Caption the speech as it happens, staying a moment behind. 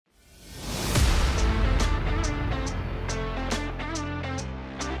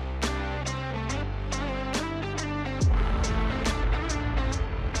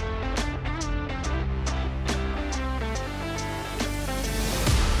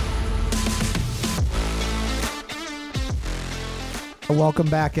Welcome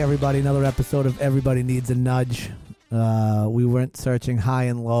back, everybody. Another episode of Everybody Needs a Nudge. We went searching high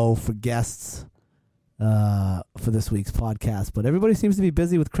and low for guests for this week's podcast, but everybody seems to be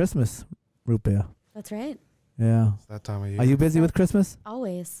busy with Christmas, Root Beer. That's right. Yeah. It's that time of year. Are you busy with Christmas?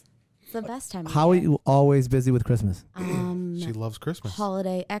 Always. It's the best time of How are year. you always busy with Christmas? She loves Christmas.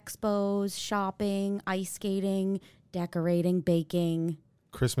 Holiday expos, shopping, ice skating, decorating, baking.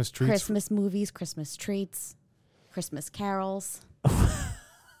 Christmas treats. Christmas movies, Christmas treats, Christmas carols.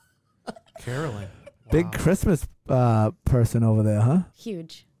 Caroling. Big Wow. Christmas person over there, huh?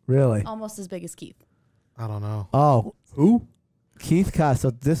 Huge. Really? Almost as big as Keith. I don't know. Oh, who? Keith Carr. So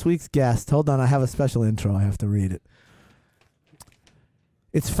this week's guest, hold on, I have a special intro. I have to read it.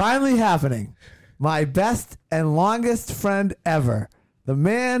 It's finally happening. My best and longest friend ever. The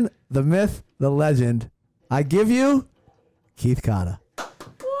man, the myth, the legend. I give you Keith Carter.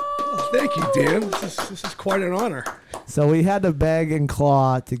 Thank you, Dan. This is quite an honor. So we had to beg and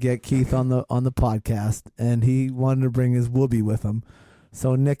claw to get Keith on the podcast, and he wanted to bring his whoopee with him.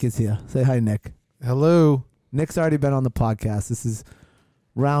 So Nick is here. Say hi, Nick. Hello. Nick's already been on the podcast. This is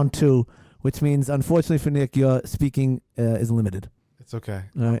round 2, which means, unfortunately for Nick, your speaking is limited. It's okay.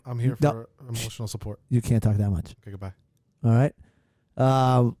 All right. I'm here No. for emotional support. You can't talk that much. Okay, goodbye. All right.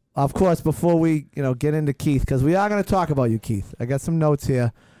 Of course, before we get into Keith, because we are going to talk about you, Keith. I got some notes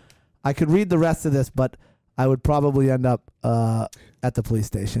here. I could read the rest of this, but I would probably end up at the police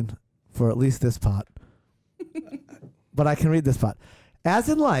station for at least this part. But I can read this part. As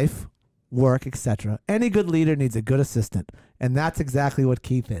in life, work, etc., any good leader needs a good assistant, and that's exactly what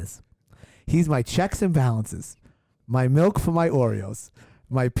Keith is. He's my checks and balances, my milk for my Oreos,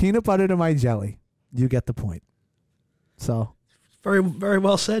 my peanut butter to my jelly. You get the point. So, Very, very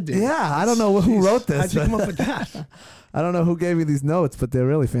well said, Dan. yeah, I don't know who wrote this. How'd you come up with that? I don't know who gave you these notes, but they're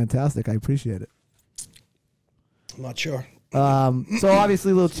really fantastic. I appreciate it. I'm not sure. So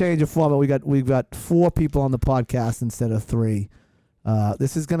obviously, a little change of format. We've got 4 people on the podcast instead of 3.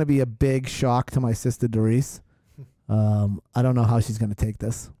 This is going to be a big shock to my sister Doris. I don't know how she's going to take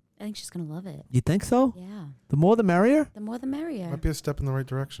this. I think she's going to love it. You think so? Yeah. The more, the merrier. The more the merrier. Might be a step in the right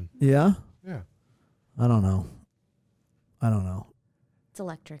direction. Yeah. Yeah. I don't know. It's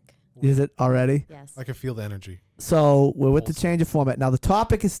electric. Is it already? Yes. I can feel the energy. So we're with the change of format now. The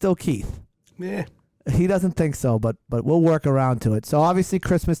topic is still Keith. Yeah. He doesn't think so, but we'll work around to it. So obviously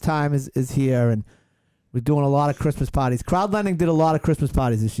Christmas time is here, and we're doing a lot of Christmas parties. Crowd Lending did a lot of Christmas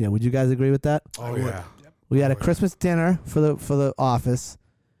parties this year. Would you guys agree with that? Oh, yeah. We had a Oh, yeah. Christmas dinner for the office.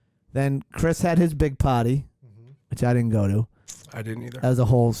 Then Chris had his big party, which I didn't go to. I didn't either. That was a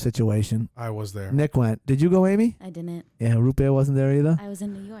whole situation. I was there. Nick went. Did you go, Amy? I didn't. Yeah, Root Beer wasn't there either. I was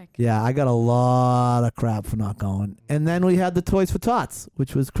in New York. Yeah, I got a lot of crap for not going. And then we had the Toys for Tots,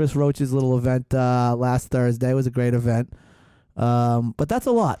 which was Chris Roach's little event last Thursday. It was a great event. But that's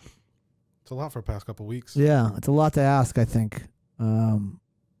a lot. It's a lot for the past couple weeks. Yeah, it's a lot to ask, I think.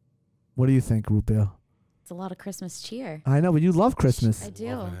 What do you think, Root Beer? It's a lot of Christmas cheer. I know, but you love Christmas. I do.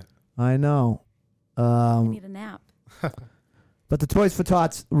 Loving it. I know. I need a nap. But the Toys for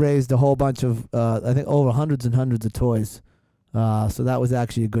Tots raised a whole bunch of, I think, over hundreds and hundreds of toys. So that was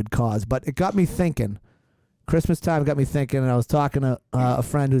actually a good cause. But it got me thinking. Christmas time got me thinking, and I was talking to a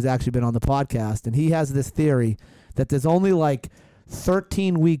friend who's actually been on the podcast, and he has this theory that there's only like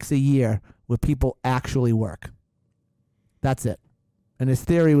 13 weeks a year where people actually work. That's it. And his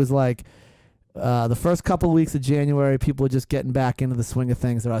theory was like, the first couple of weeks of January, people are just getting back into the swing of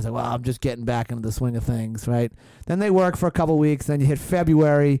things. They're always like, well, I'm just getting back into the swing of things, right? Then they work for a couple of weeks. Then you hit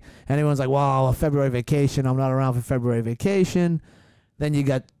February, and everyone's like, well, a February vacation. I'm not around for February vacation. Then you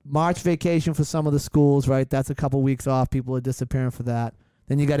got March vacation for some of the schools, right? That's a couple of weeks off. People are disappearing for that.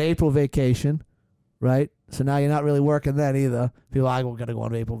 Then you got April vacation, right? So now you're not really working then either. People are like, we're going to go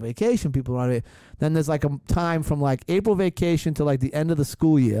on April vacation. People are on. Then there's like a time from like April vacation to like the end of the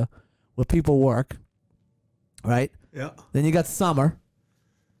school year where people work, right? Yeah. Then you got summer,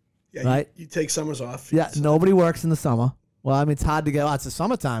 Yeah. right? You take summers off. Yeah, nobody works in the summer. Well, I mean, it's hard to get. Oh, it's the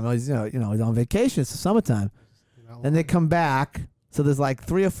summertime. Oh, he's, he's on vacation. It's the summertime. Then they come back. So there's like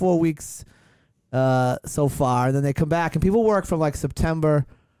 3 or 4 weeks so far. And then they come back, and people work from like September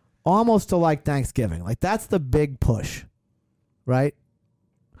almost to like Thanksgiving. Like that's the big push, right?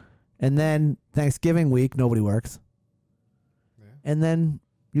 And then Thanksgiving week, nobody works. Yeah. And then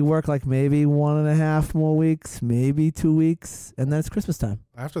you work like maybe 1.5 more weeks, maybe 2 weeks, and then it's Christmas time.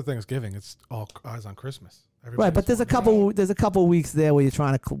 After Thanksgiving, it's all eyes on Christmas. Right, but there's a couple weeks there where you're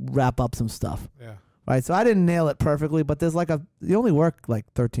trying to wrap up some stuff. Yeah. Right, so I didn't nail it perfectly, but there's like you only work like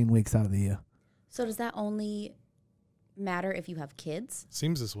 13 weeks out of the year. So does that only matter if you have kids,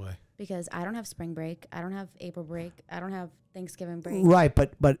 Seems this way. because I don't have spring break. I don't have April break. I don't have Thanksgiving break. Right,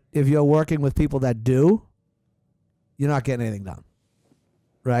 but if you're working with people that do, you're not getting anything done.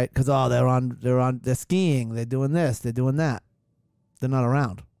 Right? Because they're skiing, they're doing this, they're doing that. They're not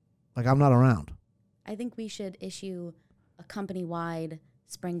around. Like I'm not around. I think we should issue a company-wide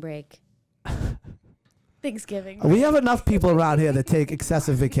spring break. Thanksgiving. We have enough people around here that take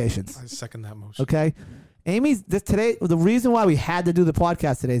excessive vacations. I second that motion. Okay, today. The reason why we had to do the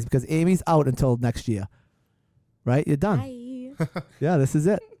podcast today is because Amy's out until next year. Right? You're done. Bye. Yeah, this is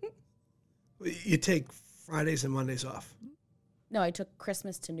it. You take Fridays and Mondays off. No, I took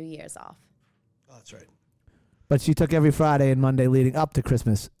Christmas to New Year's off. Oh, that's right. But she took every Friday and Monday leading up to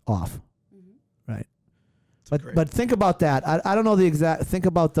Christmas off. Mm-hmm. Right. Great. But think about that. I don't know the exact. Think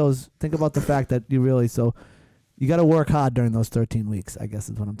about those. Think about the fact that you got to work hard during those 13 weeks. I guess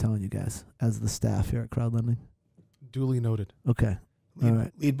is what I'm telling you guys as the staff here at Crowd Lending. Duly noted. Okay. Lead, All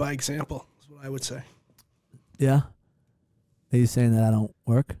right. lead by example is what I would say. Yeah. Are you saying that I don't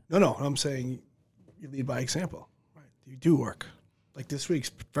work? No, I'm saying you lead by example. Right. You do work. Like this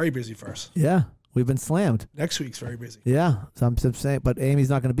week's very busy for us. Yeah. We've been slammed. Next week's very busy. Yeah. So I'm saying, but Amy's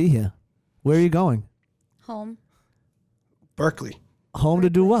not going to be here. Where are you going? Home. Berkeley. Home to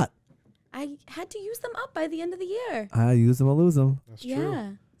do what? I had to use them up by the end of the year. I use them or lose them. That's true.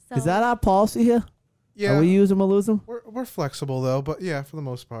 Yeah. So Is that our policy here? Yeah. Are we use them or lose them? We're flexible though, but yeah, for the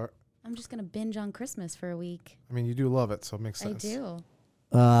most part. I'm just gonna binge on Christmas for a week. I mean, you do love it, so it makes sense. I do.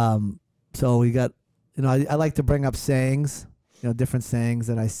 So we got, I like to bring up sayings, different sayings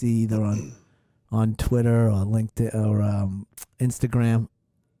that I see either on Twitter or LinkedIn or Instagram.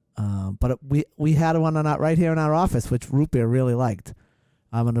 But we had one right here in our office, which Root Beer really liked.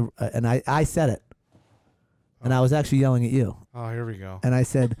 I said it, and I was actually yelling at you. Oh, here we go. And I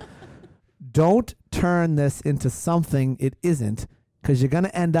said, "Don't turn this into something it isn't, because you're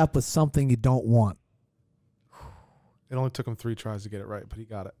gonna end up with something you don't want." It only took him 3 tries to get it right, but he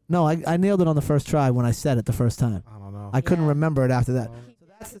got it. No, I nailed it on the first try when I said it the first time. I don't know. I couldn't Yeah. remember it after that. So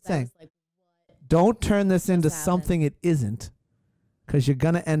that's the That thing. was like, Don't turn this into happened? something it isn't, because you're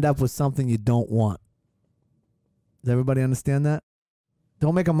going to end up with something you don't want. Does everybody understand that?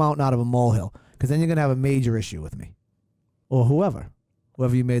 Don't make a mountain out of a molehill, because then you're going to have a major issue with me. Or whoever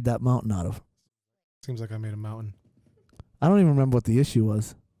you made that mountain out of. Seems like I made a mountain. I don't even remember what the issue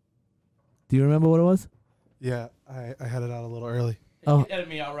was. Do you remember what it was? Yeah, I had it out a little early. Oh. Edit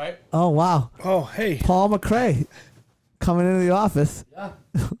me out, right? Oh, wow. Oh, hey. Paul McRae coming into the office. Yeah.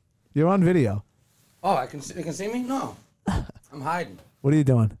 You're on video. Oh, you can see me? No. I'm hiding. What are you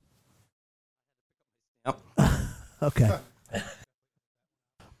doing? Yep. Okay.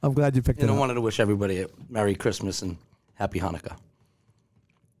 I'm glad you picked And it I up. wanted to wish everybody a Merry Christmas and Happy Hanukkah.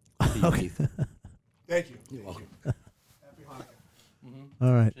 Okay. Thank you. You're welcome. Happy Hanukkah.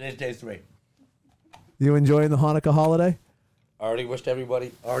 All right. Today's day 3. You enjoying the Hanukkah holiday? Already wished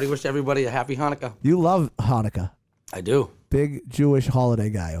everybody a Happy Hanukkah. You love Hanukkah. I do. Big Jewish holiday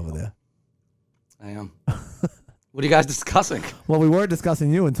guy over there. I am. What are you guys discussing? Well, we weren't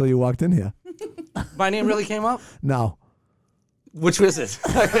discussing you until you walked in here. My name really came up? No. Which was it?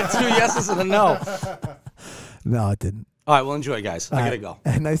 I got 2 yeses and a no. No, it didn't. All right, well, enjoy, guys. I got to go.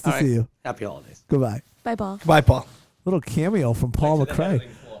 Nice to All right. see you. Happy holidays. Goodbye. bye, Paul. Goodbye, Paul. Little cameo from Paul McRae.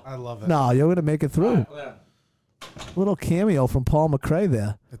 I love it. No, you're going to make it through. Little cameo from Paul McRae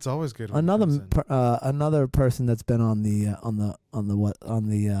there. It's always good. When he comes in. Another person that's been on the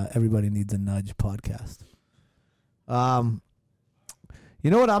Everybody Needs a Nudge podcast. You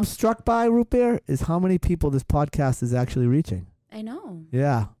know what I'm struck by, Root Beer, is how many people this podcast is actually reaching. I know.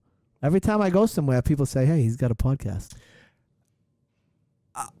 Yeah. Every time I go somewhere, people say, "Hey, he's got a podcast."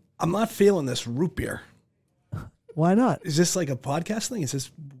 I'm not feeling this root beer. Why not? Is this like a podcast thing? Is this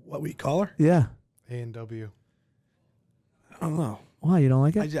what we call her? Yeah. A&W. I don't know. Why, you don't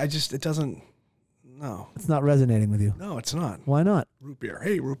like it? I just, it doesn't, no. It's not resonating with you. No, it's not. Why not? Root beer.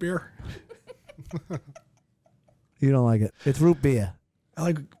 Hey, root beer. You don't like it. It's root beer. I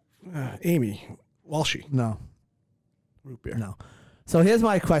like Amy Walshy. No. Root beer. No. So here's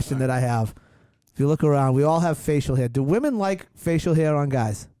my question that I have. If you look around, we all have facial hair. Do women like facial hair on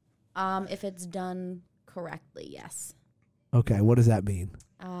guys? If it's done correctly, yes. Okay, what does that mean?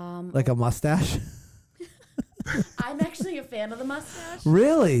 Like a mustache? I'm actually a fan of the mustache.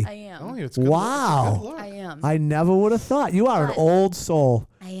 Really? I am. Oh, it's good Wow. Look. It's a good look. I am. I never would have thought. You are an But- old soul.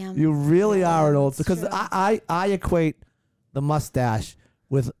 I am. You really are an old It's because true. I equate the mustache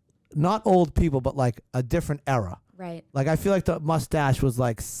with not old people, but like a different era. Right. Like I feel like the mustache was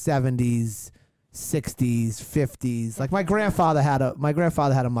like 70s, 60s, 50s. Like my grandfather had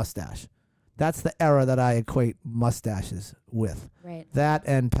a mustache. That's the era that I equate mustaches with. Right. That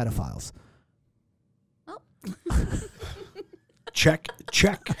and pedophiles. Oh. Check.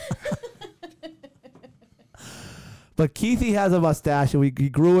 But Keithy has a mustache, and he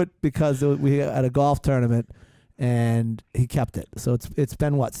grew it because we had a golf tournament, and he kept it. So it's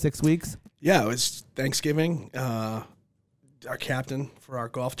been what, 6 weeks? Yeah, it was Thanksgiving. Our captain for our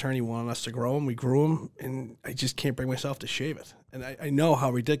golf tourney wanted us to grow him. We grew him, and I just can't bring myself to shave it. And I know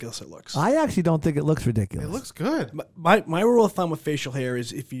how ridiculous it looks. I actually don't think it looks ridiculous. It looks good. My rule of thumb with facial hair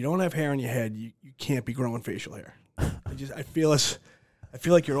is if you don't have hair on your head, you can't be growing facial hair. I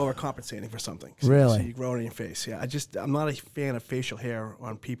feel like you're overcompensating for something. Really? So you grow it in your face. Yeah, I'm not a fan of facial hair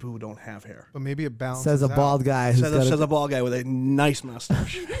on people who don't have hair. But maybe it balances Says a bald out. guy who's Says a bald guy with a nice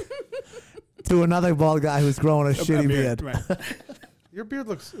mustache. to another bald guy who's growing a shitty beard. Right. Your beard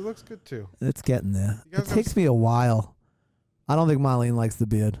looks good too. It's getting there. You guys It have takes me a while. I don't think Marlene likes the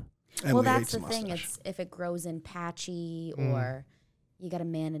beard. Well, Emily that's hates the a thing. mustache. It's if it grows in patchy or you got to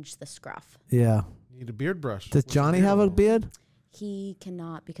manage the scruff. Yeah. You need a beard brush. Does with some Johnny beard have a oil. beard? He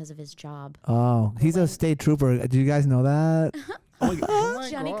cannot because of his job. Oh, he's a state trooper. Do you guys know that? Oh my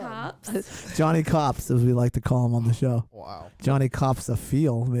Johnny God. Cops. Johnny Cops, as we like to call him on the show. Wow. Johnny Cops a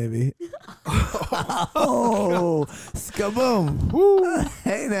feel, maybe. Oh, skaboom.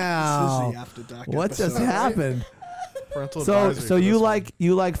 Hey This now. is the After Dark What just episode. happened? Parental So advisory for you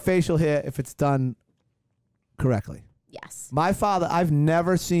this like facial hair if it's done correctly. Yes. My father, I've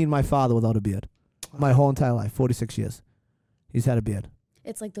never seen my father without a beard. My whole entire life, 46 years. He's had a beard.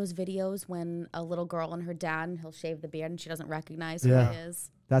 It's like those videos when a little girl and her dad, and he'll shave the beard and she doesn't recognize Yeah. who he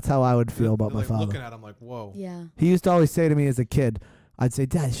is. That's how I would one. feel about You're my like father. Looking at him like, whoa. Yeah. He used to always say to me as a kid, I'd say,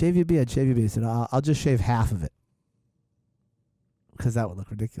 Dad, shave your beard, shave your beard. He said, I'll just shave half of it. Because that would look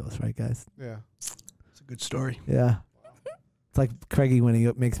ridiculous, right, guys? Yeah. It's a good story. Yeah. It's like Craigie when he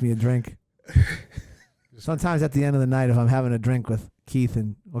makes me a drink. Sometimes at the end of the night, if I'm having a drink with Keith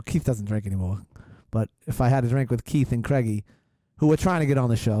Keith doesn't drink anymore, but if I had a drink with Keith and Craigie, who were trying to get on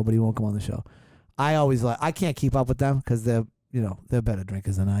the show, but he won't come on the show, I can't keep up with them because they're better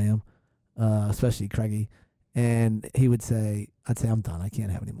drinkers than I am, especially Craigie. And I'd say, I'm done. I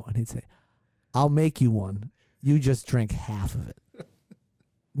can't have any more. And he'd say, I'll make you one. You just drink half of it.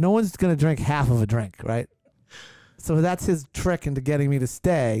 No one's going to drink half of a drink, right? So that's his trick into getting me to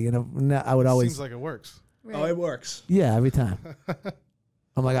stay. I would always... Seems like it works. Oh, it works. Yeah, every time.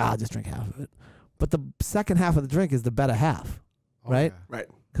 I'm like, I'll just drink half of it. But the second half of the drink is the better half, Oh, right? yeah. Right.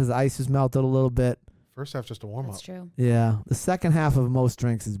 Because the ice is melted a little bit. First half's just a warm That's up. true. Yeah. The second half of most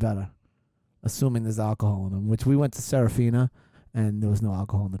drinks is better, assuming there's alcohol in them, which we went to Serafina, and there was no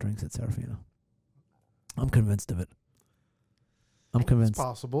alcohol in the drinks at Serafina. I'm convinced of it. I'm It's convinced.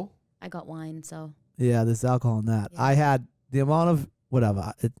 possible. I got wine, so Yeah, there's alcohol in that. Yeah. I had the amount of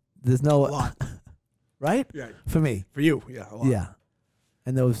whatever. There's no... A lot. Right? Yeah. For me. For you, yeah, a lot. Yeah.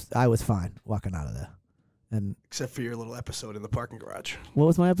 And I was fine walking out of there. And Except for your little episode in the parking garage. what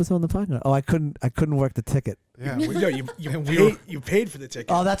was my episode in the parking lot? Oh, I couldn't work the ticket. Yeah. No, And we were- you paid for the ticket.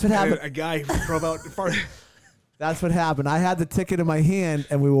 Oh, that's what And happened. A guy who drove out in front. That's what happened. I had the ticket in my hand,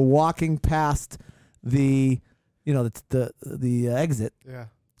 and we were walking past the exit, yeah.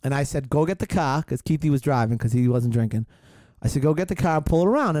 and I said, "Go get the car," because Keithy was driving because he wasn't drinking. I said, "Go get the car and pull it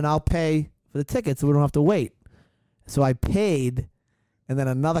around, and I'll pay for the ticket so we don't have to wait." So I paid, and then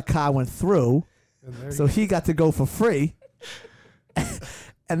another car went through, And there so he got to go for free.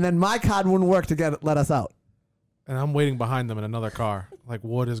 And then my card wouldn't work to let us out. And I'm waiting behind them in another car. Like,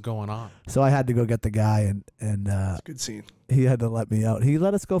 what is going on? So I had to go get the guy, and It's a good scene. he had to let me out. He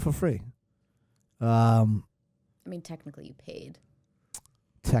let us go for free. I mean, technically you paid.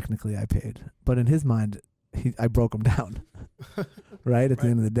 Technically, I paid, but in his mind, I broke him down. Right at the Right.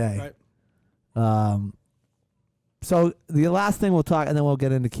 end of the day. Right. So the last thing we'll talk, and then we'll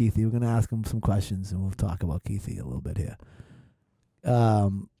get into Keithy. We're going to ask him some questions, and we'll talk about Keithy a little bit here.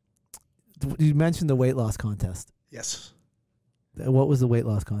 You mentioned the weight loss contest. Yes. What was the weight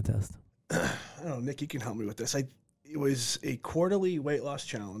loss contest? I don't know, Nick, you can help me with this. It was a quarterly weight loss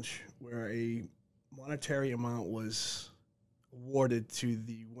challenge where a monetary amount was awarded to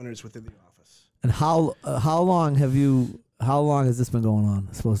the winners within the office. And how long has this been going on?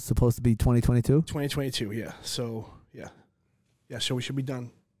 It's supposed to be 2022? 2022, yeah. So, yeah. Yeah, so we should be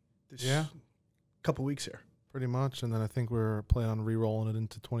done this Yeah. couple weeks here. Pretty much. And then I think we're planning on re-rolling it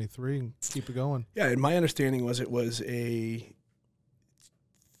into 23 and keep it going. Yeah, and my understanding was it was a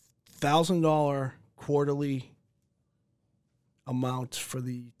 $1,000 quarterly amount for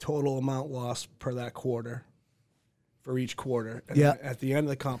the total amount lost per that quarter for each quarter. And Yeah. then at the end of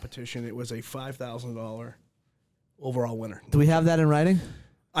the competition, it was a $5,000 overall winner. Do we have that in writing?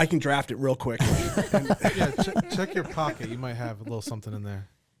 I can draft it real quick. Yeah, check your pocket. You might have a little something in there.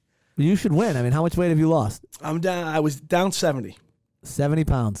 You should win. I mean, how much weight have you lost? I'm down. I was down 70. 70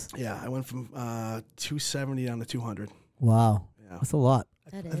 pounds. Yeah, I went from 270 down to 200. Wow. Yeah. That's a lot.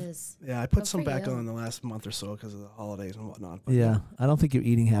 That is. Yeah, I put Good some for back you. on the last month or so because of the holidays and whatnot. But Yeah. I don't think your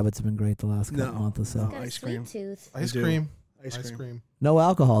eating habits have been great the last No, couple months or so. no. Got a Ice sweet cream. tooth. Ice do. cream. Ice Ice cream. cream. No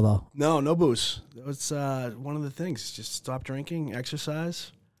alcohol, though. No booze. It's one of the things. Just stop drinking,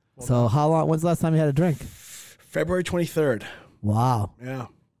 exercise. So how long? When's the last time you had a drink? February 23rd. Wow. Yeah.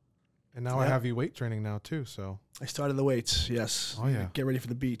 And now I Yeah. have you weight training now too. So I started the weights, yes. Oh, yeah. Get ready for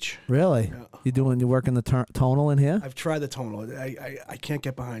the beach. Really? Yeah. You working the tonal in here? I've tried the tonal. I can't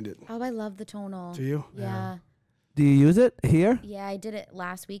get behind it. Oh, I love the tonal. Do you? Yeah. Do you use it here? Yeah, I did it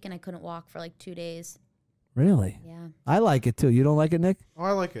last week and I couldn't walk for like 2 days. Really? Yeah. I like it too. You don't like it, Nick? oh,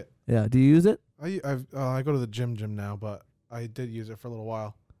 I like it. Yeah. Do you use it? I go to the gym now, but I did use it for a little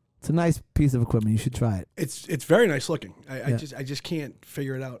while. It's a nice piece of equipment. You should try it. It's very nice looking. I Yeah. just can't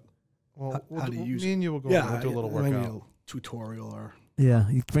figure it out. Well, How to use me and you will go. Yeah, We'll do a little maybe workout. a tutorial or Yeah.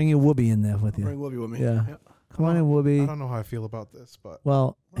 You bring your whoopee in there with you. bring Whoopi with me. Yeah. Come on in, Whoopi. I don't know how I feel about this, but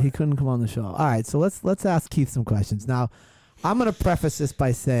Well, he couldn't come on the show. All right, so let's ask Keith some questions. Now, I'm going to preface this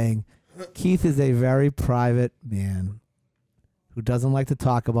by saying Keith is a very private man who doesn't like to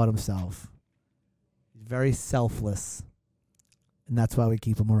talk about himself. He's very selfless, and that's why we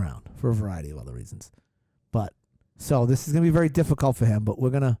keep him around for a variety of other reasons. But so this is going to be very difficult for him, but we're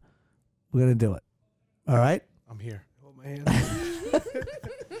going to do it. All right? I'm here. Hold my hand.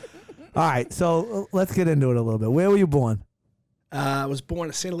 All right, so let's get into it a little bit. Where were you born? I was born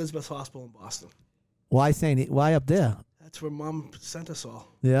at St. Elizabeth's Hospital in Boston. Why up there? That's where Mom sent us all.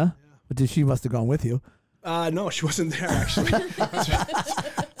 Yeah? But she must have gone with you. No, she wasn't there, actually.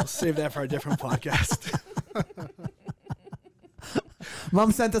 We'll save that for a different podcast.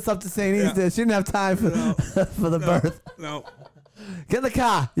 Mom sent us up to St. E's. Yeah. She didn't have time for for the birth. No. Get in the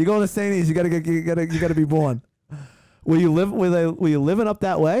car. You're going to St. E's. You gotta be born. Were you living up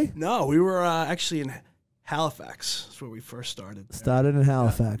that way? No, we were actually in Halifax. That's where we first started. Started in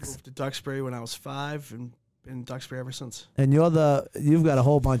Halifax, Moved to Duxbury when I was 5 and been in Duxbury ever since. and you've got a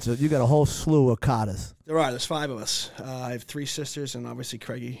whole slew of Carters. There's 5 of us. I have 3 sisters and obviously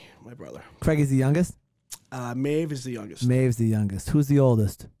Craigie, my brother. Craigie's the youngest. Maeve is the youngest. Maeve's the youngest. Who's the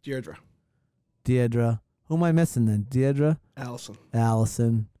oldest? Deirdre. Deirdre. Who am I missing then? Deirdre, Allison.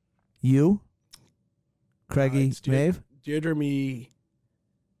 Allison, you, Craigie, It's Maeve. Deirdre, me,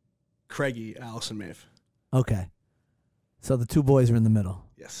 Craigie, Allison, Maeve. Okay, so the 2 boys are in the middle.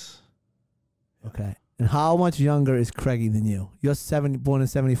 Yes. Okay, and how much younger is Craigie than you? You're born in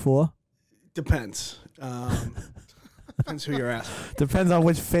 74. Depends. Depends who you're asking. Depends on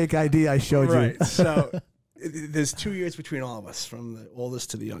which fake ID I showed you. Right. So there's 2 years between all of us, from the oldest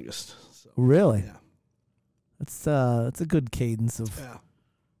to the youngest. So, Really? yeah. That's a good cadence of. Yeah.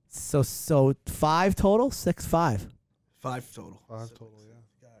 So 5 total, 6, 5. 5 total. 5 total,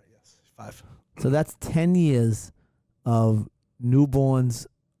 yeah. Yes. 5. So that's 10 years of newborns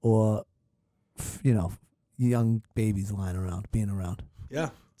or young babies being around. Yeah.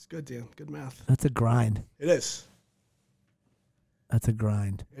 It's good, Dan. Good math. That's a grind. It is. That's a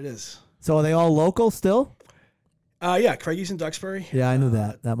grind. It is. So are they all local still? Yeah. Craigie's in Duxbury. Yeah, I knew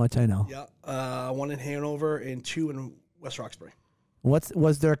that. That much I know. Yeah. 1 in Hanover and 2 in West Roxbury.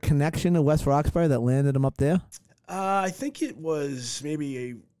 Was there a connection to West Roxbury that landed them up there? I think it was maybe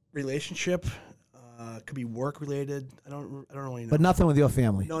a relationship. Could be work related. I don't really know. But nothing with your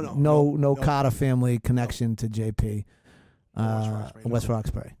family. No Carter family connection to JP. West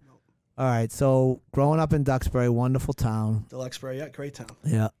Roxbury. No. All right. So growing up in Duxbury, wonderful town. Duxbury, yeah, great town.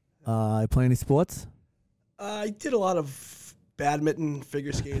 Yeah. I play any sports? I did a lot of badminton,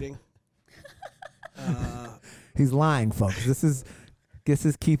 figure skating. He's lying, folks. This is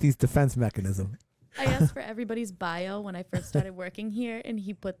Keithy's defense mechanism. I asked for everybody's bio when I first started working here, and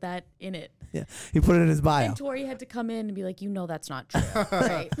he put that in it. Yeah, he put it in his bio. And Tori had to come in and be like, that's not true,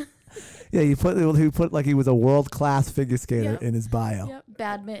 right? Yeah, he put like he was a world-class figure skater Yep. in his bio. Yep.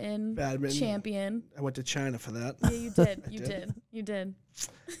 Badminton champion. I went to China for that. Yeah, you did. did. You did.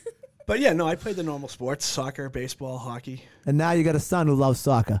 But yeah, no, I played the normal sports: soccer, baseball, hockey. And now you got a son who loves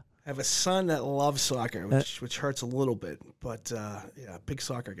soccer. I have a son that loves soccer, which hurts a little bit, but yeah, big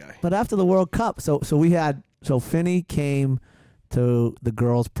soccer guy. But after the World Cup, so Finney came to the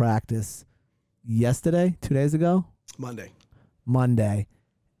girls' practice yesterday, 2 days ago, Monday,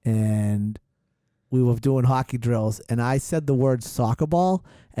 and we were doing hockey drills, and I said the word soccer ball,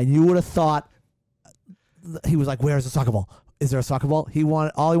 and you would have thought he was like, "Where's the soccer ball? Is there a soccer ball?"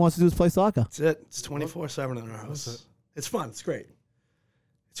 All he wants to do is play soccer. That's it. It's 24/7 in our house. It's fun. It's great.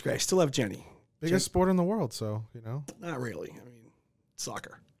 It's great. I still have Jenny. Biggest sport in the world, so, you know. Not really. I mean,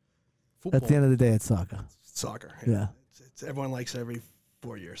 soccer. Football. At the end of the day, it's soccer. Soccer. Yeah. It's everyone likes it every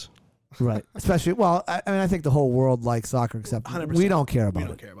 4 years. Right. Especially, well, I mean, I think the whole world likes soccer except 100%. we don't care We about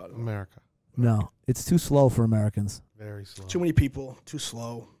don't it. care about it. America. No, it's too slow for Americans. Very slow. Too many people, too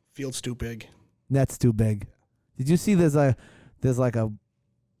slow. Field's too big. Net's too big. Did you see there's like a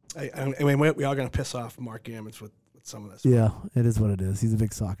I mean, we are going to piss off Mark Gammons with some of this. yeah, it is what it is. He's a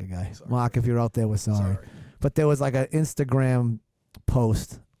big soccer guy. Sorry. Mark, if you're out there, we're sorry. But there was like an Instagram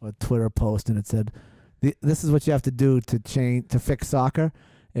post or Twitter post, and it said, "This is what you have to do to fix soccer."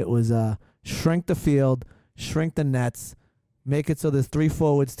 It was shrink the field, shrink the nets, make it so there's 3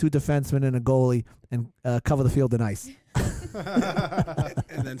 forwards, 2 defensemen, and a goalie, and cover the field in ice.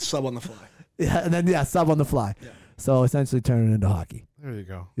 And then sub on the fly. Yeah, and then sub on the fly. Yeah. So essentially, turn it into hockey. There you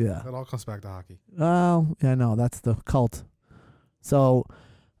go. Yeah. It all comes back to hockey. Oh, yeah, no, that's the cult. So,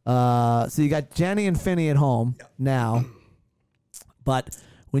 so you got Jenny and Finney at home now, but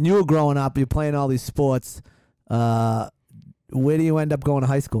when you were growing up, you're playing all these sports. Where do you end up going to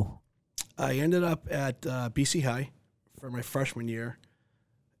high school? I ended up at BC High for my freshman year,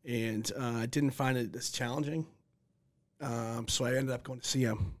 and I didn't find it as challenging. So I ended up going to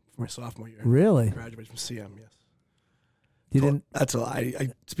CM for my sophomore year. Really? Graduated from CM, yes. You didn't? That's all.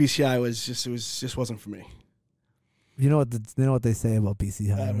 BCI was just wasn't for me. You know what they say about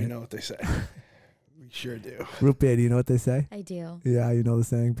BC High, We right? know what they say. We sure do. Root beer, do you know what they say? I do. Yeah, you know the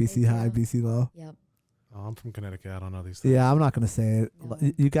saying, BC I High, do. BC Low. Yep. Oh, I'm from Connecticut. I don't know these things. Yeah, I'm not going to say it. No.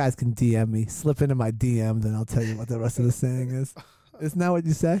 You guys can DM me. Slip into my DMs, and I'll tell you what the rest of the saying is. Isn't that what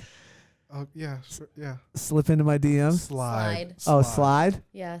you say? Oh, yeah. Sure, yeah. Slip into my DMs? Slide. Oh, slide?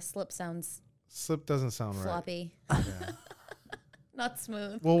 Yeah, slip sounds Slip doesn't sound right. floppy. Yeah. Not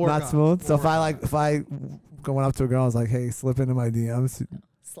smooth. We'll work Not on it. smooth? So We'll work on it. if I going up to a girl, I was like, hey, slip into my DMs.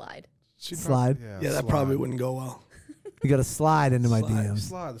 Slide. She'd slide. Probably, Yeah, that probably wouldn't go well. You got to slide into my Slide. DMs.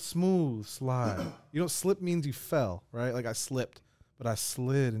 Slide. Smooth slide. You know, slip means you fell, right? Like I slipped, but I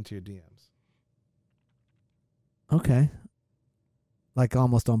slid into your DMs. Okay. Like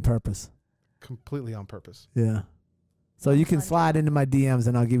almost on purpose. Completely on purpose. Yeah. So you can Fun. slide into my DMs,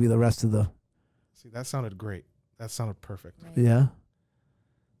 and I'll give you the rest of the. See, that sounded great. That sounded perfect. Right. Yeah.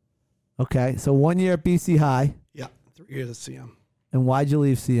 Okay. So 1 year at BC High. Yeah, 3 years at CM. And why'd you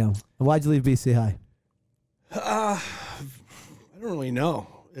leave CM? Why'd you leave BC High? I don't really know.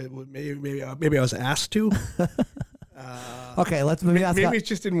 It would maybe I was asked to. Okay, let me ask. Maybe it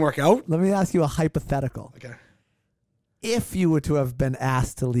just didn't work out. Let me ask you a hypothetical. Okay. If you were to have been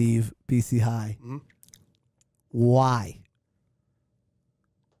asked to leave BC High, Mhm. why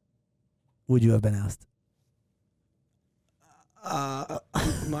would you have been asked? I'm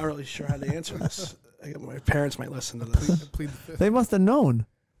not really sure how to answer this. My parents might listen to this. Plead the fifth. They must have known.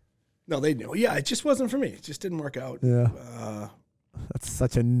 No, they knew. Yeah, it just wasn't for me. It just didn't work out. Yeah. Uh, That's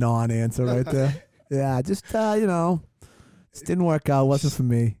such a non-answer right there. Yeah, just just didn't work out. Wasn't for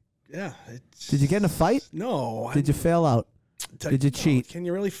me. yeah. Did you get in a fight? No. Did you fail out? Did you cheat? Can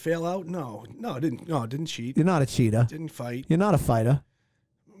you really fail out? No. No, I didn't. No, I didn't cheat. You're not a cheater. Didn't fight. You're not a fighter.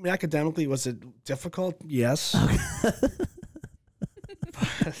 I mean, academically, was it difficult? Yes.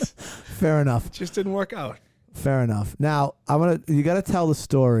 Fair enough. Just didn't work out. Fair enough. Now you got to tell the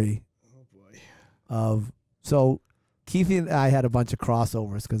story Oh boy. of so Keithy and I had a bunch of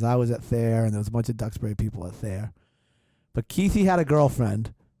crossovers because I was at Thayer and there was a bunch of Duxbury people at Thayer. But Keithy had a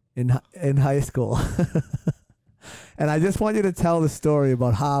girlfriend in high school. And I just want you to tell the story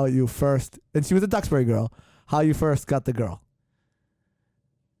about how you first, and she was a Duxbury girl, how you first got the girl.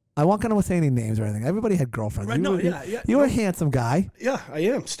 I won't kind of say any names or anything. Everybody had girlfriends. Right, no, yeah. You were a handsome guy. Yeah, I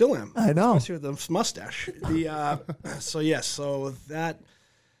am. Still am. I know. Especially with the mustache. So that.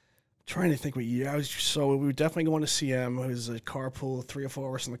 Trying to think what year. So we were definitely going to CM. It was a carpool, 3 or 4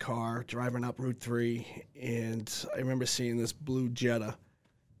 of us in the car, driving up Route 3. And I remember seeing this blue Jetta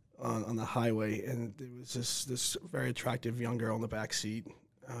on the highway. And there was this very attractive young girl in the back seat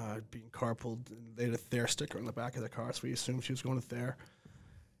being carpooled. And they had a Thayer sticker on the back of the car, so we assumed she was going to Thayer.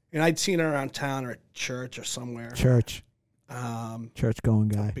 And I'd seen her around town or at church or somewhere. Church going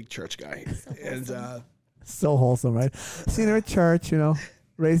guy. Big church guy. So And So wholesome, right? Seen her at church,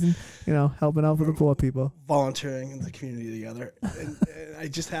 raising, helping out for the poor people. volunteering in the community together. And I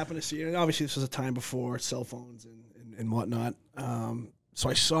just happened to see her. And obviously, this was a time before cell phones and whatnot. So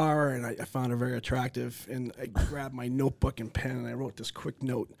I saw her, and I found her very attractive. And I grabbed my notebook and pen, and I wrote this quick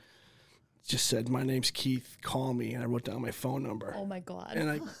note. It just said, "My name's Keith, call me." And I wrote down my phone number. Oh my God. And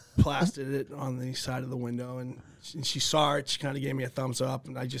I plastered it on the side of the window. And she saw it. She kind of gave me a thumbs up,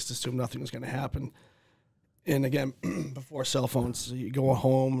 and I just assumed nothing was going to happen. And again, before cell phones, you go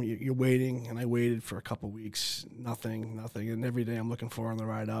home, you're waiting, and I waited for a couple weeks, nothing. And every day I'm looking for her on the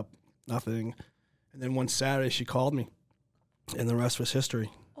ride up, nothing. And then one Saturday she called me, and the rest was history.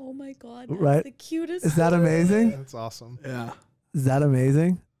 Oh my God, that's Right. the cutest. Is that amazing? That's awesome. Yeah. Is that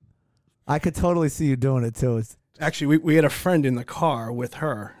amazing? I could totally see you doing it too. Actually, we had a friend in the car with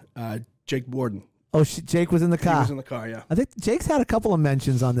her, Jake Borden. Oh, Jake was in the He car. was in the car, yeah. I think Jake's had a couple of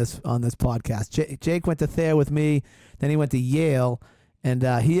mentions on this podcast. Jake went to Thayer with me, then he went to Yale, and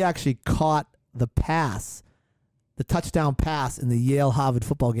he actually caught the touchdown pass in the Yale-Harvard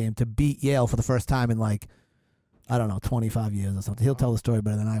football game to beat Yale for the first time in 25 years or something. He'll tell the story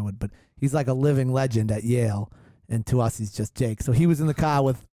better than I would, but he's like a living legend at Yale, and to us he's just Jake. So he was in the car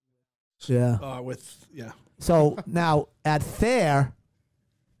with, yeah. So now at Thayer,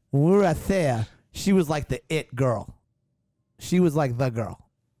 when we were at Thayer, she was like the it girl. She was like the girl.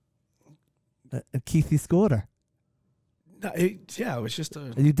 And Keithy scored her. No, it was just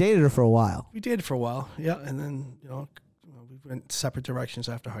And you dated her for a while. we dated for a while, yeah, and then we went separate directions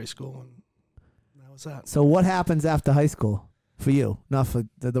after high school, and that was that. So what happens after high school for you? Not for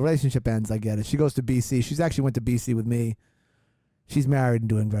the relationship ends, I get it. She goes to BC. She's actually went to BC with me. She's married and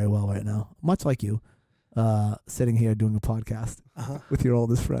doing very well right now, much like you, sitting here doing a podcast with your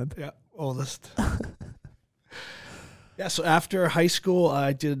oldest friend. Yeah, oldest. Yeah, so after high school,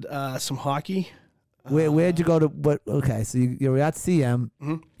 I did some hockey. Where'd you go to? What? Okay, so you were at CM.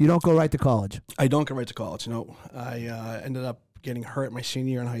 Mm-hmm. You don't go right to college. I don't go right to college. No, I ended up getting hurt my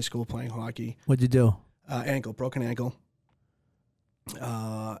senior year in high school playing hockey. What'd you do? Broken ankle.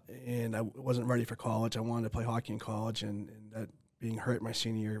 And I wasn't ready for college. I wanted to play hockey in college, and that being hurt my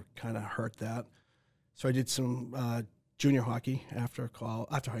senior year kind of hurt that. So I did some junior hockey after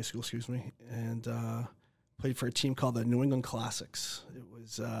high school, and played for a team called the New England Classics. It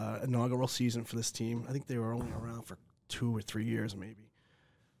was inaugural season for this team. I think they were only around for 2 or 3 years maybe.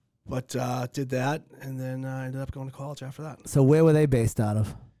 But did that, and then I ended up going to college after that. So where were they based out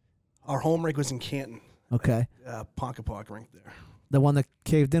of? Our home rink was in Canton. Okay. Ponkapock rink there. The one that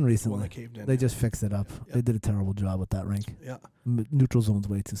caved in recently. The one that caved in. They just fixed it up. Yeah. They did a terrible job with that rink. Yeah. Neutral zone's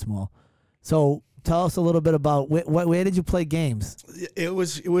way too small. So tell us a little bit about where did you play games? It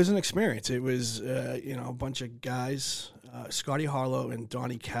was an experience. It was a bunch of guys, Scotty Harlow and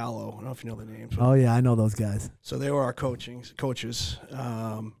Donnie Callow. I don't know if you know the names. Oh yeah, I know those guys. So they were our coaches,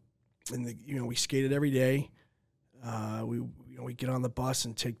 and we skated every day. We get on the bus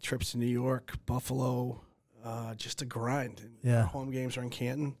and take trips to New York, Buffalo, just to grind. And Yeah. Our home games are in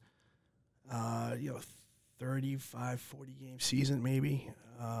Canton. 35, 40 game season maybe.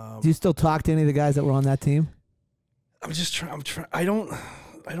 Do you still talk to any of the guys that were on that team? I'm just trying. I don't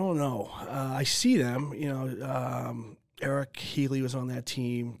know. I see them. Eric Healy was on that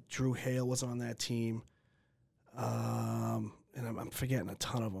team. Drew Hale was on that team. And I'm forgetting a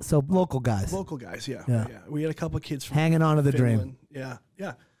ton of them. So local guys. Local guys, yeah. Yeah. We had a couple of kids from Hanging on to the Finland. dream.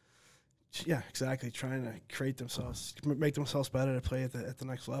 Yeah, exactly. Trying to create themselves, make themselves better to play at the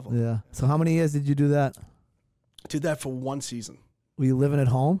next level. Yeah. So how many years did you do that? Did that for one season. Were you living at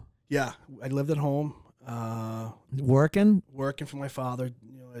home? Yeah, I lived at home, Working? working for my father,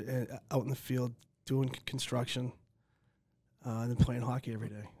 out in the field doing construction, and then playing hockey every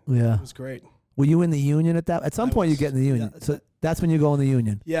day. Yeah. It was great. Were you in the union at that? At some I point, you was. get in the union. Yeah. So that's when you go in the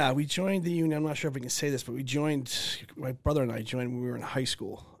union. Yeah, we joined the union. I'm not sure if we can say this, but we joined. My brother and I joined when we were in high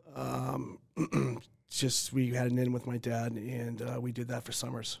school. We had an in with my dad, and we did that for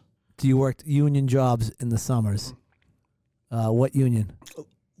summers. Do you work union jobs in the summers? What union?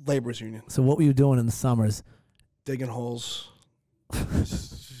 Laborers union, So what were you doing in the summers? digging holes.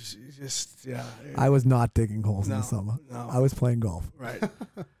 Yeah. I was not digging holes in No, the summer. no. I was playing golf Right.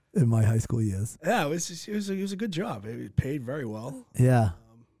 in my high school years. Yeah, it was a good job. It paid very well. Yeah.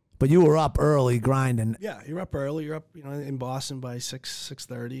 But you were up early grinding. Yeah, you're up early. You're up, in Boston by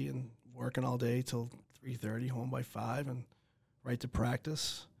 6:30 and working all day till 3:30. Home by 5 and right to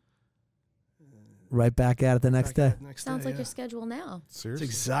practice. Right back at it the next day. Sounds like your schedule now. It's Seriously.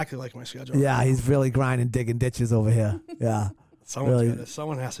 exactly like my schedule. Yeah, he's really grinding, digging ditches over here. Yeah.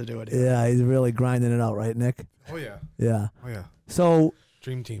 Someone has to do it. Yeah, he's really grinding it out, right, Nick? Oh yeah. Yeah. Oh yeah. So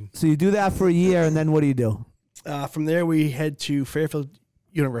Dream team. you do that for a year, and then what do you do? From there, we head to Fairfield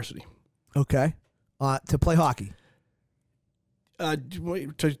University Okay. To play hockey.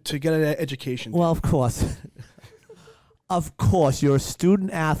 to get an education. Well, of course. Of course, you're a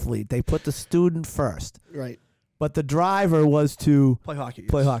student athlete. They put the student first. Right. But the driver was to Play hockey.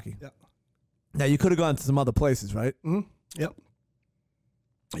 play yes. hockey. Yep. Now, you could have gone to some other places, right? Mm-hmm. Yep.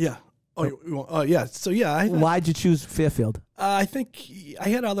 Yeah. Yeah. So Why'd you choose Fairfield? I think I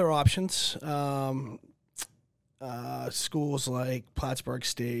had other options. schools like Plattsburgh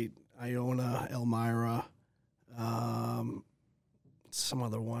State, Iona, Elmira, some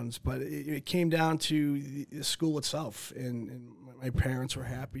other ones, but it came down to the school itself, and my parents were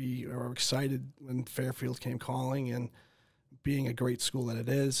happy or excited when Fairfield came calling, and being a great school that it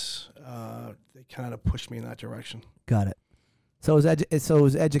is, they kind of pushed me in that direction. Got it. So it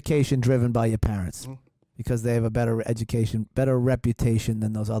was education driven by your parents because they have a better education, better reputation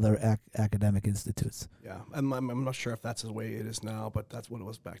than those other academic institutes. Yeah, I'm not sure if that's the way it is now, but that's what it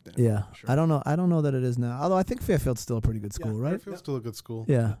was back then. Yeah, sure. I don't know that it is now. Although I think Fairfield's still a pretty good school, right? Fairfield's still a good school.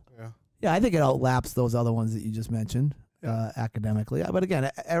 Yeah. Yeah. Yeah, I think it outlaps those other ones that you just mentioned academically. But again,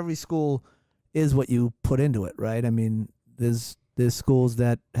 every school is what you put into it, right? I mean, there's schools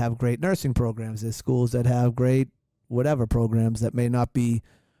that have great nursing programs. There's schools that have great whatever programs that may not be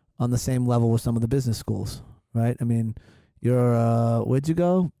on the same level with some of the business schools, right? I mean, you're where'd you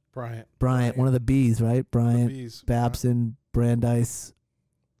go? Bryant, one of the B's, right? Bryant, Babson, Brandeis.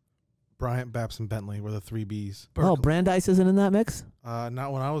 Bryant, Babson, Bentley were the 3 B's. Oh, Brandeis isn't in that mix?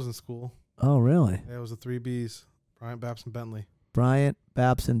 Not when I was in school. Oh, really? Yeah, it was the 3 B's. Bryant, Babson, Bentley. Bryant,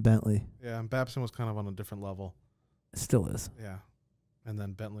 Babson, Bentley. Yeah, and Babson was kind of on a different level. It still is. Yeah. And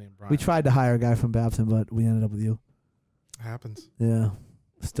then Bentley and Bryant. We tried to hire a guy from Babson, but we ended up with you. Happens. Yeah.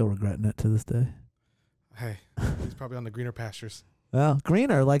 Still regretting it to this day. Hey, he's probably on the greener pastures. Well,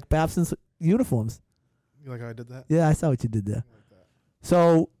 greener, like Babson's uniforms. You like how I did that? Yeah, I saw what you did there. I like that.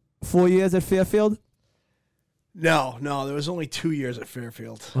 So, 4 years at Fairfield? No, there was only 2 years at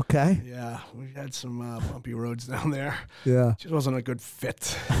Fairfield. Okay. Yeah, we had some bumpy roads down there. Yeah. Just wasn't a good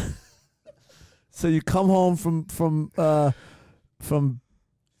fit. So you come home from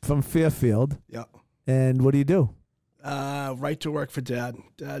Fairfield. Yeah. And what do? Right to work for Dad.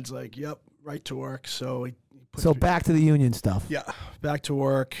 Dad's like, yep, right to work. So he put So back to the union stuff. Yeah, back to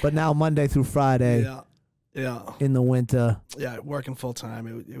work. But now Monday through Friday. Yeah. In the winter. Yeah, working full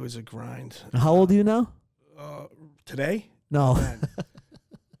time. It was a grind. How old are you now? Today? No.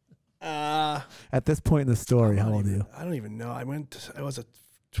 At this point in the story, how old are you? I don't even know. I was a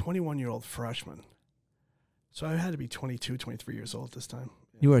 21-year-old freshman. So I had to be 22, 23 years old this time.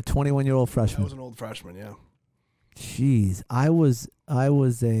 You were a 21-year-old freshman. I was an old freshman, yeah. Jeez, I was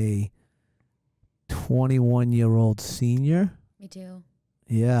a 21-year-old senior. Me too.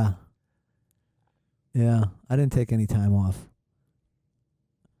 Yeah. Yeah, I didn't take any time off.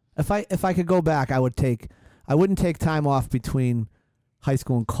 If I could go back, I wouldn't take time off between high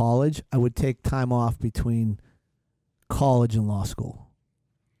school and college. I would take time off between college and law school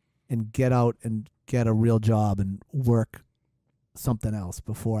and get out and get a real job and work something else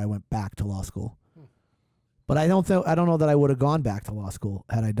before I went back to law school. But I don't know that I would have gone back to law school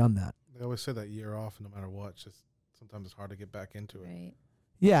had I done that. They always say that year off, no matter what. Just sometimes it's hard to get back into it. Right.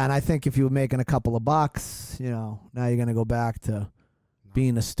 Yeah, and I think if you were making a couple of bucks, now you're going to go back to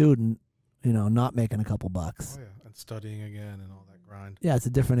being a student, not making a couple bucks. Oh, yeah, and studying again and all that grind. Yeah, it's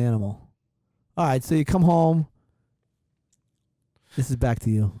a different animal. All right, so you come home. This is back to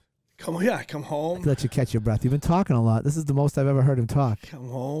you. Come home. Let you catch your breath. You've been talking a lot. This is the most I've ever heard him talk. Come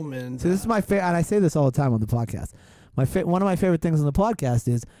home and... So this is my favorite, and I say this all the time on the podcast. One of my favorite things on the podcast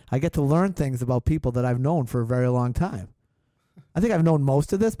is I get to learn things about people that I've known for a very long time. I think I've known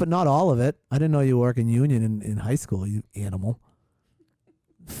most of this, but not all of it. I didn't know you work in union in high school, you animal.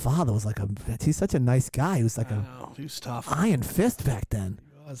 Father was he's such a nice guy. He was he was tough. Iron fist back then.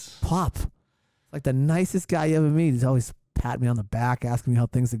 He was. Pop. Like the nicest guy you ever meet. He's always patting me on the back, asking me how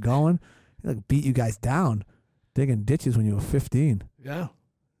things are going. He beat you guys down, digging ditches when you were 15. Yeah.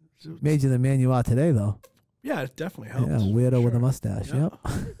 Made you the man you are today, though. Yeah, it definitely helps. Yeah, weirdo with a mustache. Yep.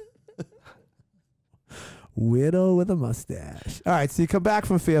 Weirdo with a mustache. All right, so you come back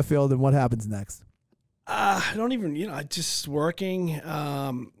from Fairfield, and what happens next? I don't even, just working.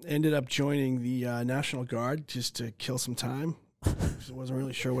 Ended up joining the National Guard just to kill some time. I wasn't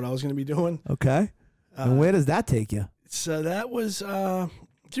really sure what I was going to be doing. Okay. And where does that take you? So that was, didn't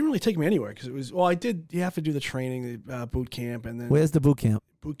really take me anywhere because it was, I did, you have to do the training, the boot camp. And then Where's the boot camp?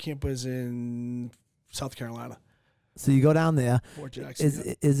 Boot camp was in South Carolina. So you go down there. Fort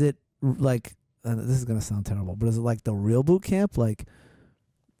Jackson. Is it like, this is going to sound terrible, but is it like the real boot camp, like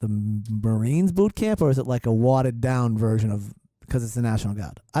the Marines boot camp, or is it like a watered down version of, because it's the National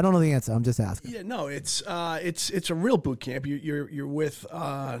Guard? I don't know the answer. I'm just asking. Yeah, no, it's a real boot camp. You're with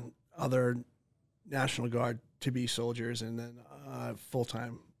other National Guard to be soldiers and then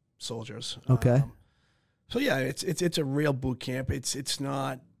full-time soldiers. Okay. So yeah, it's a real boot camp. It's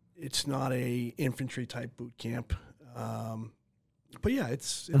not a infantry type boot camp. But yeah,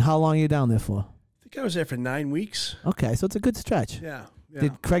 And how long are you down there for? I think I was there for 9 weeks. Okay, so it's a good stretch. Yeah. Yeah.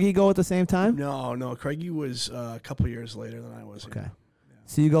 Did Craigie go at the same time? No. Craigie was a couple years later than I was. Okay. Yeah.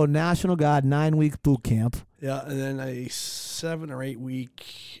 So you go National Guard 9-week boot camp. Yeah, and then a 7 or 8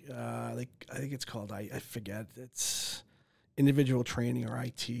 week, I think it's called, I forget. It's individual training or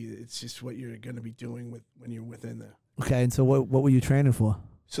IT. It's just what you're going to be doing when you're within there. Okay, and so what were you training for?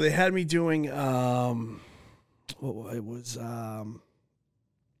 So they had me doing,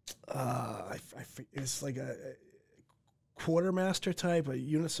 it's like a quartermaster type, a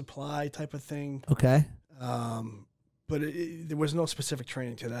unit supply type of thing. Okay. But there was no specific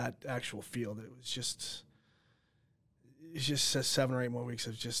training to that actual field. It's just 7 or 8 more weeks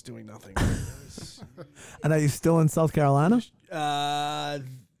of just doing nothing. And are you still in South Carolina?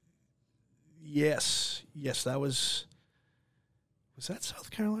 Yes, that was that South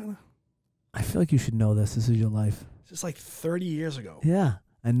Carolina? I feel like you should know this. This is your life. This is like 30 years ago. Yeah,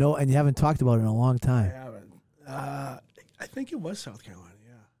 I know, and you haven't talked about it in a long I time. haven't. I think it was South Carolina.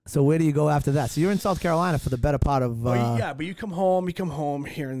 Yeah. So where do you go after that? So you're in South Carolina for the better part of. Yeah, but you come home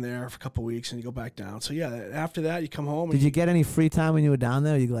here and there for a couple of weeks, and you go back down. So yeah, after that you come home. Did you get any free time when you were down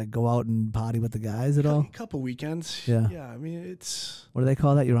there? You like go out and party with the guys at all? A couple weekends. Yeah. Yeah, I mean it's What do they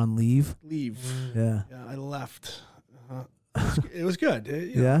call that? You're on leave. leave. Yeah. Yeah, I left. It was good.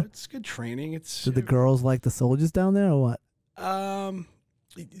 You Yeah? know, it's good training. It's Did the girls like the soldiers down there or what?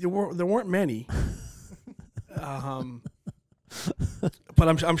 there weren't many. But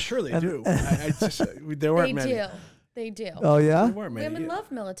I'm sure they do. I just there weren't many. They do. Oh yeah, There weren't many. Women love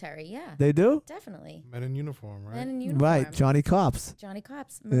military. Yeah, they do. definitely. Men in uniform, right? Men in uniform. Right, Johnny Cops. Johnny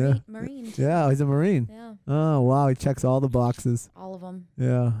Cops. Yeah. Marine. Too. Yeah, he's a Marine. Yeah. Oh wow, he checks all the boxes. All of them.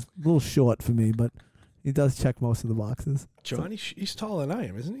 Yeah, a little short for me, but he does check most of the boxes. Johnny, he's taller than I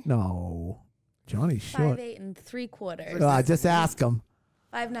am, isn't he? No, Johnny's short. 5'8" and 3/4. Just ask him.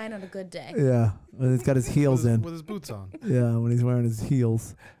 5'9" on a good day. Yeah, when he's got his heels in. With his boots on. Yeah, when he's wearing his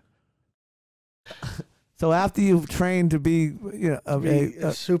heels. So after you've trained to be,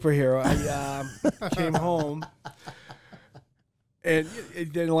 A superhero. I came home, and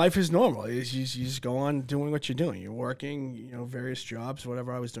then life is normal. You just go on doing what you're doing. You're working, various jobs,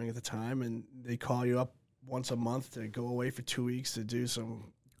 whatever I was doing at the time, and they call you up once a month to go away for 2 weeks to do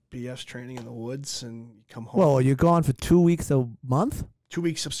some BS training in the woods, and you come home. Well, you're gone for 2 weeks a month? 2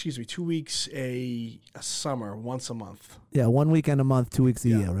 weeks, 2 weeks a summer, once a month. Yeah, 1 weekend a month, 2 weeks a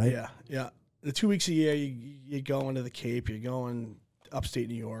year, right? Yeah. The 2 weeks a year, you go into the Cape, you're going upstate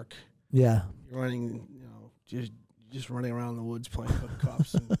New York. Yeah. You're running, just running around the woods playing hook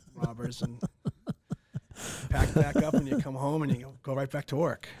cops and robbers, and pack back up, and you come home and you go right back to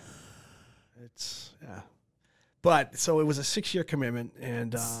work. But so it was a 6-year commitment,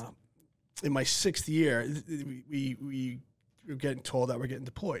 and in my 6th year, we were getting told that we're getting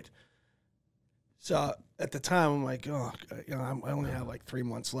deployed. So at the time, I'm like, I only have like 3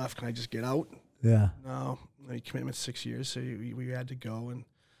 months left. Can I just get out? Yeah. No, the commitment's 6 years, so we had to go. And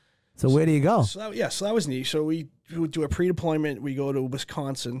So where do you go? so that was neat. So we would do a pre-deployment. We go to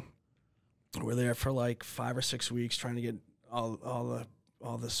Wisconsin. We're there for like 5 or 6 weeks, trying to get all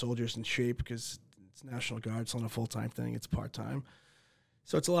the soldiers in shape, because it's National Guard. It's not a full-time thing. It's part-time.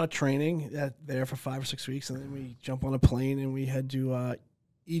 So it's a lot of training there for 5 or 6 weeks, and then we jump on a plane and we head to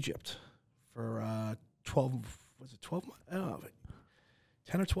Egypt for 12. Was it 12 months? I don't know,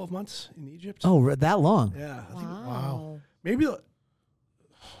 10 or 12 months in Egypt. Oh, that long? Yeah. I think Wow. maybe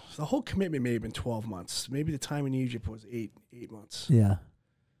the whole commitment may have been 12 months. Maybe the time in Egypt was 8 months. Yeah.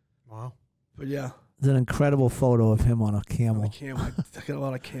 Wow. But yeah, There's an incredible photo of him on a on camel. a camel. I got a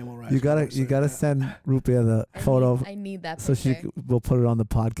lot of camel rides. You gotta send Rupia the photo I need that so picture. we'll put it on the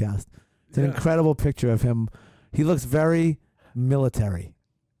podcast. It's an Yeah. incredible picture of him. He looks very military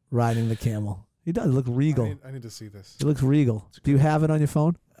riding the camel. He does look regal. I need to see this. He looks regal. Do you have it on your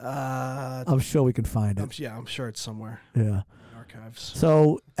phone? I'm I'm sure we can find it. I'm sure it's somewhere Yeah. in the archives.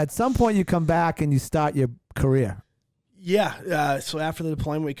 So at some point you come back and you start your career. Yeah. So after the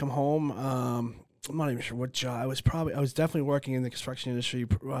deployment, we come home. I'm not even sure what job. I was definitely working in the construction industry,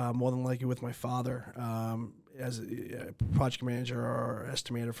 more than likely with my father, as a project manager or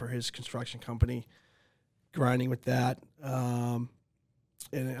estimator for his construction company, grinding with that. And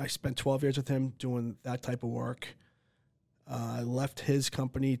I spent 12 years with him doing that type of work. I left his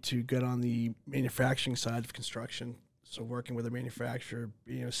company to get on the manufacturing side of construction. So working with a manufacturer,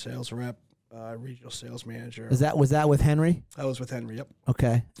 being a sales rep, regional sales manager. Was that with Henry? I was with Henry, yep.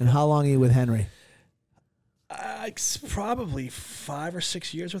 Okay. And how long are you with Henry? Probably 5 or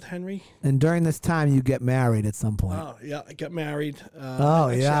 6 years with Henry. And during this time you get married at some point. Oh, yeah, I got married. Oh,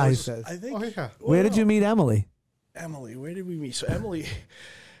 actually, yeah, I he says. I think. Oh, yeah. Where did you meet Emily? Emily, where did we meet? So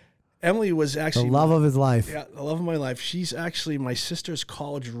Emily was The actually love of his life. yeah, the love of my life. She's actually my sister's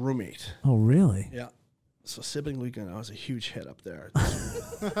college roommate. Oh, really? Yeah. So sibling weekend, I was a huge hit up there.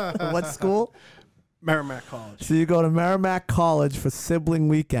 What school? Merrimack College. So you go to Merrimack College for sibling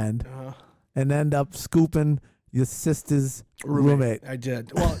weekend and end up scooping your sister's roommate. I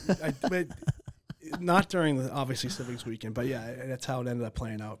did. Well, but not during the obviously siblings weekend, but yeah, that's how it ended up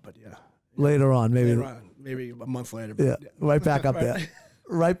playing out. But yeah, Later on, maybe. maybe a month later. Yeah, right back up there.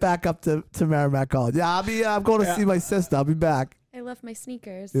 Right back up to Merrimack College. Yeah, I'm going to see my sister. I'll be back. I left my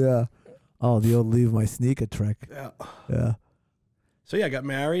sneakers. Yeah. Oh, the old leave my sneaker trick. Yeah. Yeah. So yeah, I got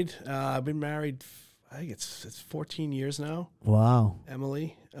married. I've been married. I think it's 14 years now. Wow.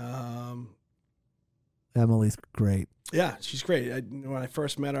 Emily. Emily's great. Yeah, she's great. When I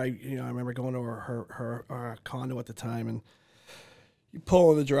first met her, I remember going to her condo at the time, and you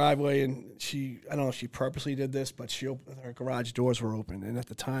pull in the driveway, and I don't know if she purposely did this, but her garage doors were open, and at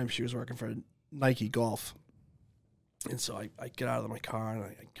the time she was working for Nike Golf. And so I get out of my car and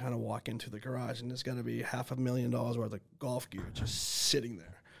I kind of walk into the garage, and there's going to be $500,000 worth of golf gear just sitting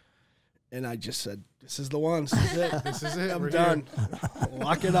there. And I just said, "This is the one. This is it. This is it. I'm We're done.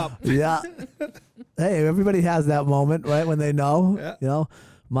 Lock it up." Yeah. Hey, everybody has that moment, right? When they know. Yeah. You know,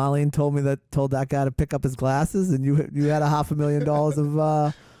 Marlene told that guy to pick up his glasses, and you had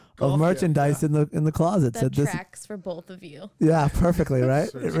 $500,000 of merchandise in the closet. That tracks for both of you. Yeah, perfectly, right?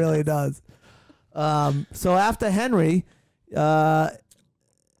 It really does. So after Henry,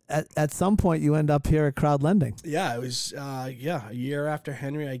 at some point you end up here at Crowd Lending. Yeah, it was a year after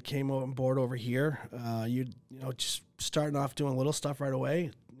Henry, I came on board over here. Just starting off doing little stuff right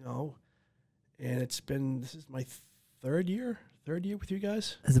away, and this is my third year with you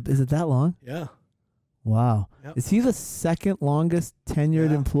guys. Is it that long? Yeah. Wow. Yep. Is he the second longest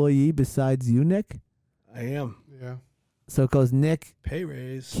tenured employee besides you, Nick? I am. Yeah. So it goes Nick, Pay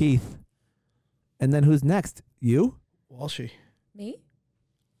raise. Keith, and then who's next? You? Walshy. Me?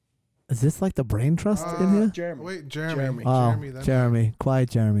 Is this like the brain trust in here? Jeremy. Wait, Jeremy. Jeremy. Oh, Jeremy, then Jeremy. Quiet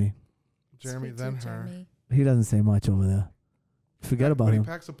Jeremy. Jeremy, Sweet then tooth her. Jeremy. He doesn't say much over there. Forget about But him. He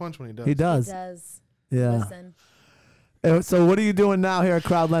packs a punch when he does. He He does. does. Yeah. Listen. So what are you doing now here at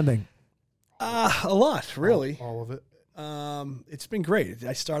Crowd Lending? A lot, really. All of it. It's been great.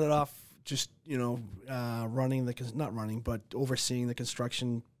 I started off just, overseeing the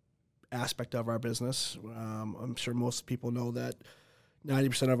construction aspect of our business. I'm sure most people know that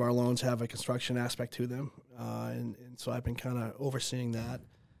 90% of our loans have a construction aspect to them. And so I've been kind of overseeing that.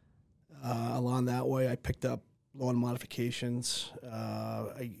 Along that way, I picked up loan modifications.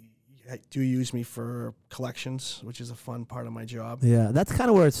 I do use me for collections, which is a fun part of my job. Yeah, that's kind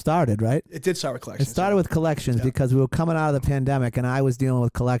of where it started, right? It did start with collections. It started with collections because we were coming out of the pandemic, and I was dealing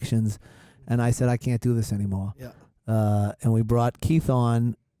with collections, and I said, I can't do this anymore. Yeah. And we brought Keith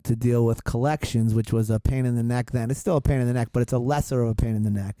on to deal with collections, which was a pain in the neck then. It's still a pain in the neck, but it's a lesser of a pain in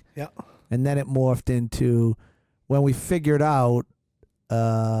the neck. Yeah. And then it morphed into when we figured out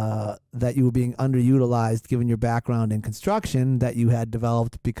that you were being underutilized given your background in construction that you had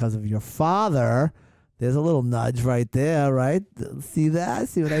developed because of your father. There's a little nudge right there, right? See that?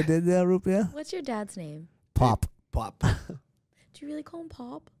 See what I did there, Rupia? What's your dad's name? Pop. Pop. Do you really call him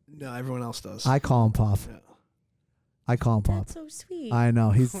Pop? No, everyone else does. I call him Pop. Yeah. I call him Pop. That's so sweet. I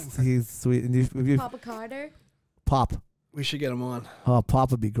know. He's sweet. And if Papa Carter? Pop. We should get him on. Oh,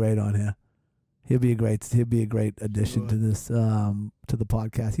 Pop would be great on here. He'll be a great addition to this to the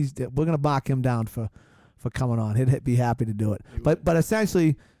podcast. We're gonna bark him down for coming on. He'd be happy to do it. But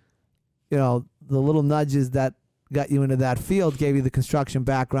essentially, the little nudges that got you into that field gave you the construction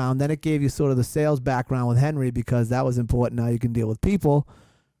background. Then it gave you sort of the sales background with Henry because that was important. Now you can deal with people,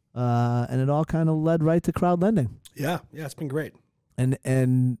 and it all kind of led right to Crowd Lending. Yeah, it's been great.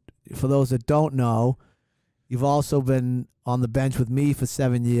 And for those that don't know, you've also been on the bench with me for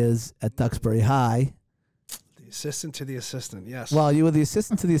 7 years at Duxbury High. The assistant to the assistant, yes. Well, you were the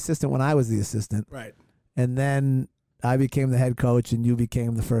assistant to the assistant when I was the assistant. Right. And then I became the head coach and you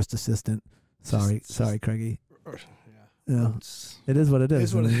became the first assistant. Sorry, Craigie. Yeah. It is what it is. It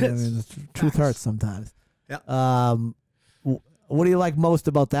is what it is. I mean, the truth hurts sometimes. Yeah. What do you like most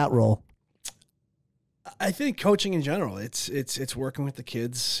about that role? I think coaching in general, it's working with the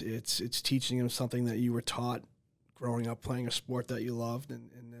kids. It's teaching them something that you were taught growing up playing a sport that you loved,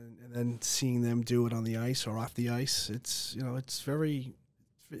 and then seeing them do it on the ice or off the ice. It's very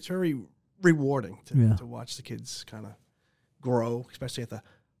rewarding to watch the kids kind of grow, especially at the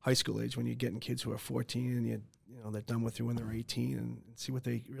high school age when you're getting kids who are 14 and they're done with you when they're 18 and see what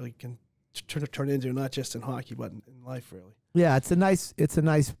they really can turn into, not just in hockey but in life, really. Yeah, it's a nice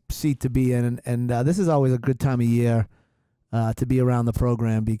seat to be in, and this is always a good time of year to be around the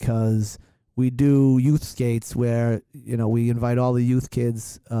program because we do youth skates where, we invite all the youth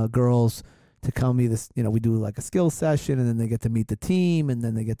kids, girls, to come either, we do like a skill session and then they get to meet the team and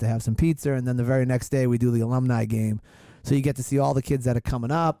then they get to have some pizza. And then the very next day we do the alumni game. So you get to see all the kids that are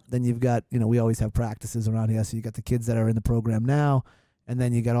coming up. Then you've got, we always have practices around here. So you got the kids that are in the program now. And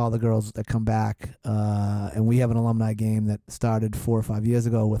then you got all the girls that come back. And we have an alumni game that started 4 or 5 years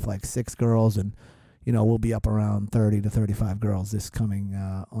ago with like 6 girls. And, we'll be up around 30 to 35 girls this coming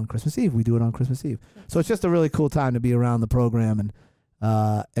on Christmas Eve. We do it on Christmas Eve. So it's just a really cool time to be around the program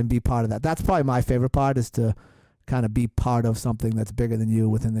and be part of that. That's probably my favorite part, is to kind of be part of something that's bigger than you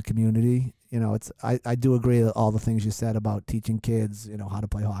within the community. I do agree with all the things you said about teaching kids, how to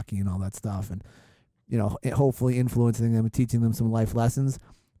play hockey and all that stuff. And, hopefully influencing them and teaching them some life lessons.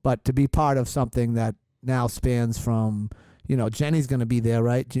 But to be part of something that now spans from, Jenny's going to be there,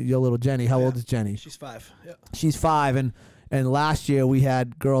 right? Your little Jenny. How old is Jenny? She's 5. Yeah. She's 5. And last year we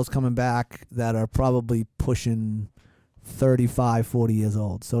had girls coming back that are probably pushing 35, 40 years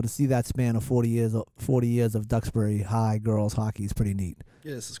old. So to see that span of 40 years of Duxbury High girls hockey is pretty neat.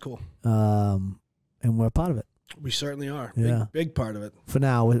 Yeah, this is cool. And we're a part of it. We certainly are. Yeah. Big part of it. For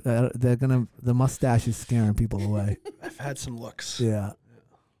now, the mustache is scaring people away. I've had some looks. Yeah.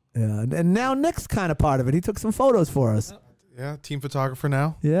 Yeah. And now Nick's kind of part of it. He took some photos for us. Yeah, team photographer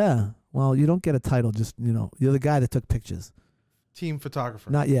now. Yeah. Well, you don't get a title, just, you're the guy that took pictures. Team photographer.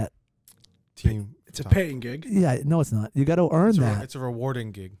 Not yet. Team. It's a paying gig. Yeah, no, it's not. You got to earn that. It's a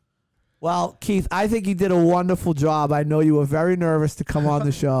rewarding gig. Well, Keith, I think you did a wonderful job. I know you were very nervous to come on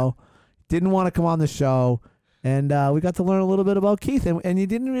the show. Didn't want to come on the show. And we got to learn a little bit about Keith. And you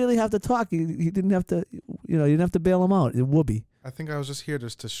didn't really have to talk. You didn't have to, you didn't have to bail him out. It would be. I think I was just here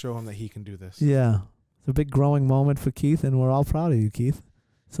just to show him that he can do this. Yeah. It's a big growing moment for Keith, and we're all proud of you, Keith.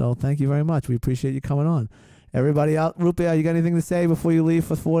 So thank you very much. We appreciate you coming on. Everybody out, Rupe, you got anything to say before you leave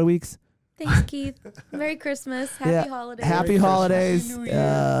for 4 weeks? Thanks, Keith. Merry Christmas. Happy holidays. Happy holidays. Happy New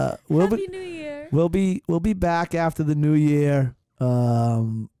Year. Happy New Year. We'll be back after the new year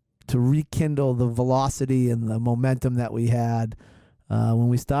to rekindle the velocity and the momentum that we had when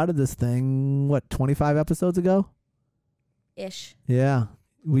we started this thing. 25 episodes ago? Ish. Yeah.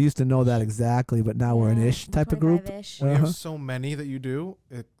 We used to know that exactly, but now we're an ish type of group. 25-ish. When you have so many that you do,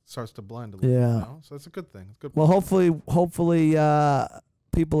 it starts to blend a little bit. So it's a good thing. It's good. Well, hopefully,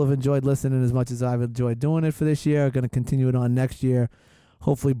 people have enjoyed listening as much as I've enjoyed doing it for this year. Going to continue it on next year.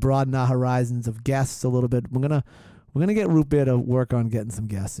 Hopefully, broaden our horizons of guests a little bit. We're gonna get Root Beer to work on getting some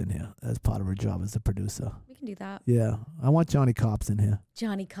guests in here as part of her job as a producer. We can do that. Yeah, I want Johnny Cops in here.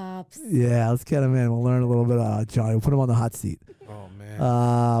 Johnny Cops. Yeah, let's get him in. We'll learn a little bit about Johnny. We'll put him on the hot seat. Oh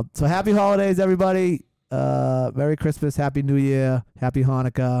man. So happy holidays, everybody. Merry Christmas, Happy New Year, Happy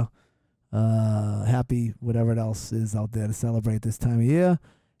Hanukkah, happy whatever else is out there to celebrate this time of year.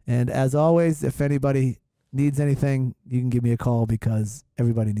 And as always, if anybody needs anything, you can give me a call because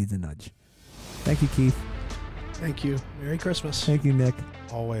everybody needs a nudge. Thank you, Keith. Thank you. Merry Christmas. Thank you, Nick.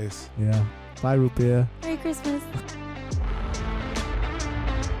 Always. Yeah. Bye, Root Beer. Merry Christmas.